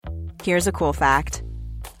Here's a cool fact.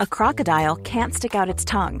 A crocodile can't stick out its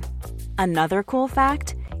tongue. Another cool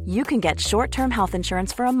fact, you can get short-term health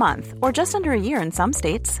insurance for a month or just under a year in some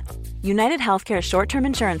states. United Healthcare short-term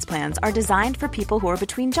insurance plans are designed for people who are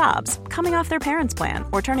between jobs, coming off their parents' plan,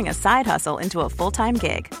 or turning a side hustle into a full-time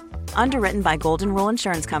gig. Underwritten by Golden Rule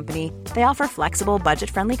Insurance Company, they offer flexible,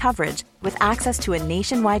 budget-friendly coverage with access to a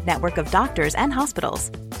nationwide network of doctors and hospitals.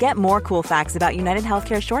 Get more cool facts about United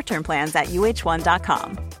Healthcare short-term plans at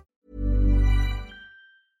uh1.com.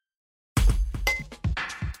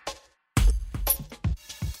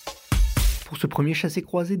 Pour ce premier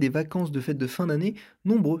chassé-croisé des vacances de fête de fin d'année,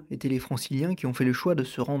 nombreux étaient les franciliens qui ont fait le choix de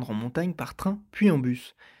se rendre en montagne par train puis en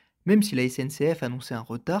bus. Même si la SNCF annonçait un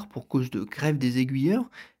retard pour cause de grève des aiguilleurs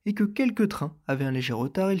et que quelques trains avaient un léger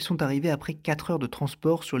retard, ils sont arrivés après 4 heures de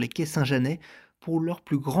transport sur les quais Saint-Jeannet pour leur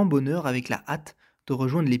plus grand bonheur avec la hâte de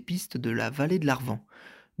rejoindre les pistes de la vallée de l'Arvan.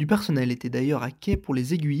 Du personnel était d'ailleurs à quai pour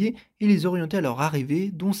les aiguiller et les orienter à leur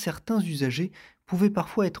arrivée, dont certains usagers pouvaient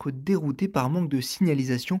parfois être déroutés par manque de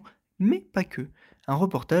signalisation, mais pas que. Un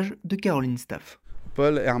reportage de Caroline Staff.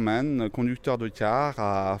 Paul Herman, conducteur de car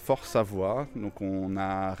à Fort-Savoie. Donc on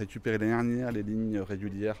a récupéré l'année dernière les lignes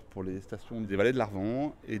régulières pour les stations des vallées de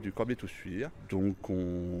l'Arvan et du Corbier-Toussuire. Donc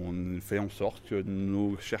on fait en sorte que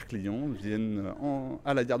nos chers clients viennent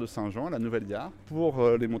à la gare de Saint-Jean, à la nouvelle gare, pour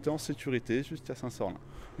les monter en sécurité jusqu'à Saint-Sorlin.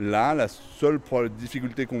 Là, la seule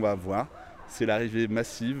difficulté qu'on va avoir, c'est l'arrivée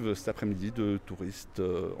massive cet après-midi de touristes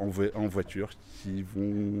en voiture qui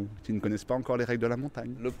ne connaissent pas encore les règles de la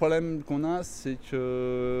montagne. Le problème qu'on a, c'est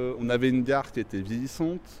qu'on avait une gare qui était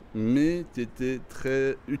vieillissante, mais qui était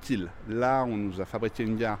très utile. Là, on nous a fabriqué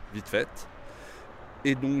une gare vite faite.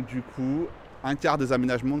 Et donc, du coup, un quart des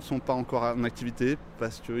aménagements ne sont pas encore en activité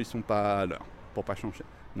parce qu'ils ne sont pas à l'heure, pour ne pas changer.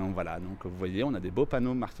 Donc voilà, donc vous voyez, on a des beaux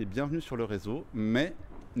panneaux marqués « Bienvenue sur le réseau », mais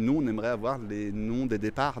nous, on aimerait avoir les noms des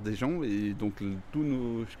départs des gens et donc tous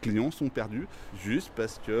nos clients sont perdus juste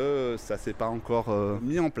parce que ça ne s'est pas encore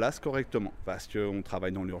mis en place correctement. Parce qu'on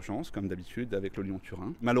travaille dans l'urgence, comme d'habitude, avec le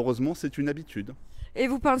Lyon-Turin. Malheureusement, c'est une habitude. Et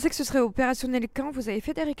vous pensez que ce serait opérationnel quand ? Vous avez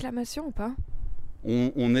fait des réclamations ou pas ?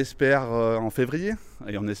 On espère en février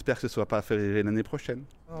et on espère que ce ne soit pas à février l'année prochaine.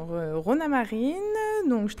 Alors, Rona Marine,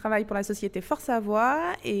 donc je travaille pour la société Fort-Savoie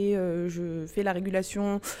et je fais la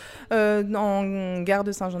régulation en gare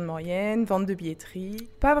de Saint-Jean-de-Maurienne, vente de billetterie.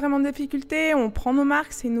 Pas vraiment de difficulté, on prend nos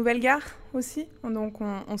marques, c'est une nouvelle gare aussi, donc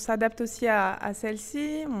on s'adapte aussi à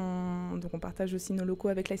celle-ci, donc on partage aussi nos locaux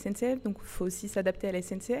avec la SNCF, donc il faut aussi s'adapter à la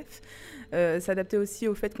SNCF, s'adapter aussi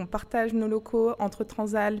au fait qu'on partage nos locaux entre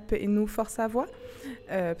Transalpes et nous Fort-Savoie,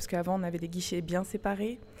 parce qu'avant on avait des guichets bien séparés.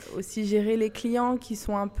 Aussi gérer les clients qui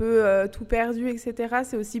sont un peu tout perdus, etc.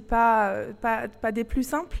 C'est aussi pas des plus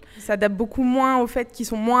simples. Ils s'adaptent beaucoup moins au fait qu'ils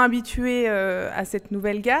sont moins habitués à cette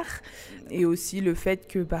nouvelle gare. Et aussi le fait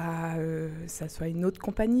que ça soit une autre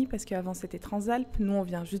compagnie, parce qu'avant c'était Transalpes. Nous on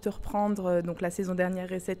vient juste de reprendre donc la saison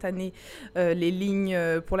dernière et cette année les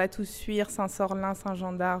lignes pour la Toussuire, Saint-Sorlin,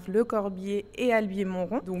 Saint-Jean-d'Arve, Le Corbier et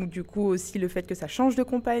Albier-Montrond. Donc du coup aussi le fait que ça change de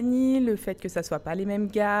compagnie, le fait que ça soit pas les mêmes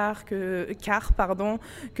cars, que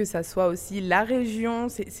ça soit aussi la région,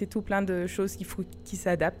 c'est tout plein de choses qui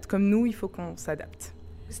s'adaptent. Comme nous, il faut qu'on s'adapte.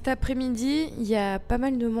 Cet après-midi, il y a pas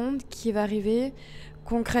mal de monde qui va arriver.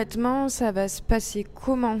 Concrètement, ça va se passer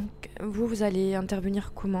comment ? Vous allez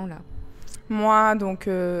intervenir comment là ? Moi, donc,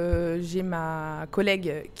 j'ai ma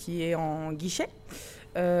collègue qui est en guichet.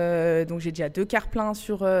 Donc j'ai déjà 2 cars pleins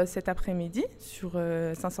sur cet après-midi, sur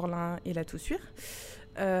Saint-Sorlin et la Toussuire.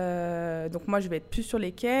 Donc moi je vais être plus sur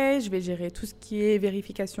les quais, je vais gérer tout ce qui est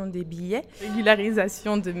vérification des billets,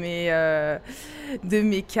 régularisation de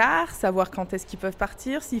mes cars, savoir quand est-ce qu'ils peuvent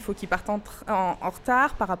partir, s'il faut qu'ils partent en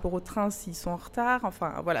retard par rapport au train s'ils sont en retard,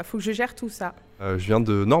 enfin voilà, il faut que je gère tout ça. Je viens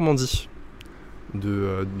de Normandie,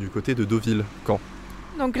 du côté de Deauville, Caen.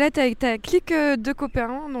 Donc là t'as clique de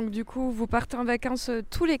copains, donc du coup vous partez en vacances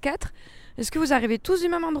tous les 4. Est-ce que vous arrivez tous du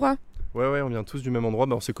même endroit ? Ouais, on vient tous du même endroit.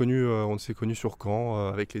 On s'est connus sur Caen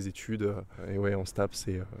avec les études. Et ouais, on se tape.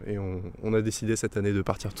 Et on a décidé cette année de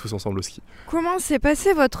partir tous ensemble au ski. Comment s'est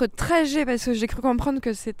passé votre trajet ? Parce que j'ai cru comprendre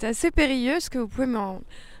que c'était assez périlleux. Est-ce que vous pouvez m'en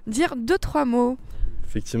dire 2-3 mots ?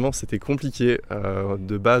 Effectivement, c'était compliqué.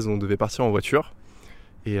 De base, on devait partir en voiture.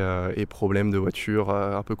 Et problème de voiture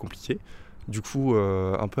un peu compliqué. Du coup,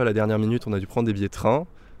 un peu à la dernière minute, on a dû prendre des billets de train.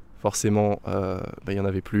 Forcément, il n'y en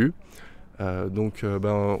avait plus. Donc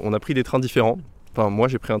on a pris des trains différents. Enfin, moi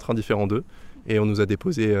j'ai pris un train différent d'eux et on nous a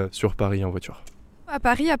déposés sur Paris en voiture. À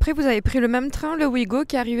Paris, après vous avez pris le même train, le Ouigo,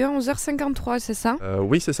 qui est arrivé à 11h53, c'est ça ?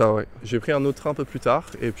 Oui, c'est ça, ouais. J'ai pris un autre train un peu plus tard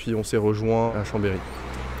et puis on s'est rejoint à Chambéry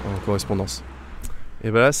en correspondance.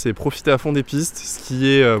 Et là, c'est profiter à fond des pistes,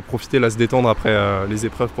 skier, profiter là, se détendre après les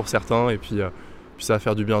épreuves pour certains, et puis ça va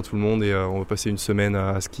faire du bien à tout le monde, et on va passer une semaine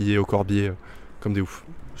à skier au Corbier comme des oufs.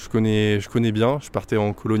 Je connais bien, je partais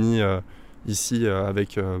en colonie ici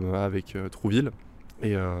avec Trouville,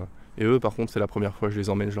 et eux par contre c'est la première fois que je les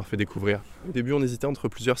emmène, je leur fais découvrir. Au début on hésitait entre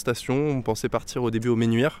plusieurs stations, on pensait partir au début au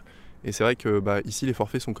Ménuires, et c'est vrai que ici les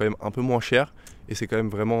forfaits sont quand même un peu moins chers, et c'est quand même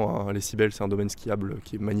vraiment, les Cibelles c'est un domaine skiable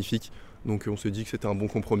qui est magnifique, donc on s'est dit que c'était un bon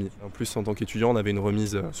compromis. En plus en tant qu'étudiant on avait une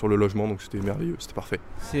remise sur le logement, donc c'était merveilleux, c'était parfait.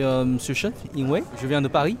 C'est Monsieur Chen, Ingwei, je viens de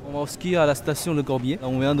Paris, on va au ski à la station Le Corbier,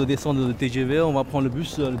 on vient de descendre de TGV, on va prendre le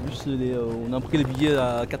bus, on a pris le billet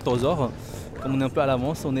à 14h. Comme on est un peu à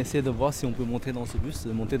l'avance, on essaie de voir si on peut monter dans ce bus,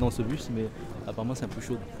 mais apparemment c'est un peu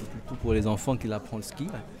chaud, surtout pour les enfants qui apprennent le ski.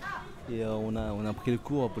 Et on a pris le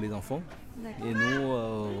cours pour les enfants. D'accord. Et nous,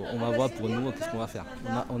 on va voir pour nous qu'est-ce qu'on va faire.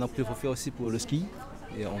 On a pris le forfait aussi pour le ski,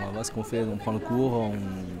 et on va voir ce qu'on fait. On prend le cours, on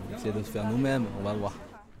essaie de le faire nous-mêmes, on va voir.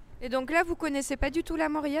 Et donc là, vous connaissez pas du tout la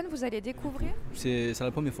Maurienne, vous allez découvrir ? C'est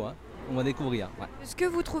la première fois. On va découvrir. Ouais. Est-ce que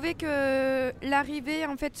vous trouvez que l'arrivée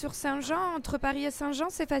en fait sur Saint-Jean, entre Paris et Saint-Jean,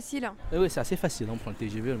 c'est facile ? Oui, c'est assez facile. On prend le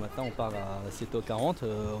TGV le matin, on part à 7h40,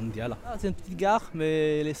 on est là. C'est une petite gare,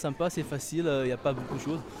 mais elle est sympa, c'est facile, il n'y a pas beaucoup de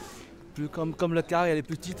choses. Plus comme le car, elle est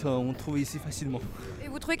petite, on trouve ici facilement. Et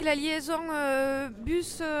vous trouvez que la liaison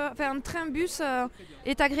train-bus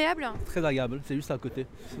est agréable ? Très agréable, c'est juste à côté.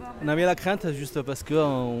 On avait la crainte juste parce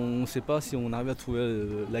qu'on ne sait pas si on arrive à trouver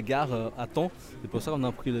la gare à temps. C'est pour ça qu'on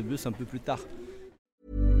a pris le bus un peu plus tard.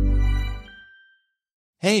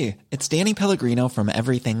 Hey, it's Danny Pellegrino from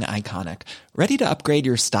Everything Iconic. Ready to upgrade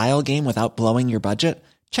your style game without blowing your budget?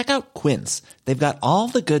 Check out Quince. They've got all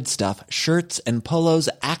the good stuff, shirts and polos,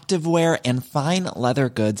 activewear, and fine leather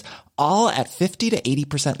goods, all at 50 to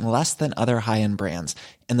 80% less than other high-end brands.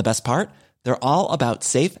 And the best part? They're all about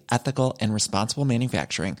safe, ethical, and responsible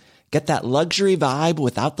manufacturing. Get that luxury vibe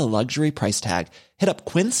without the luxury price tag. Hit up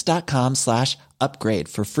quince.com/upgrade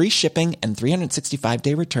for free shipping and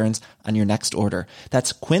 365-day returns on your next order.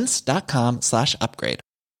 That's quince.com/upgrade.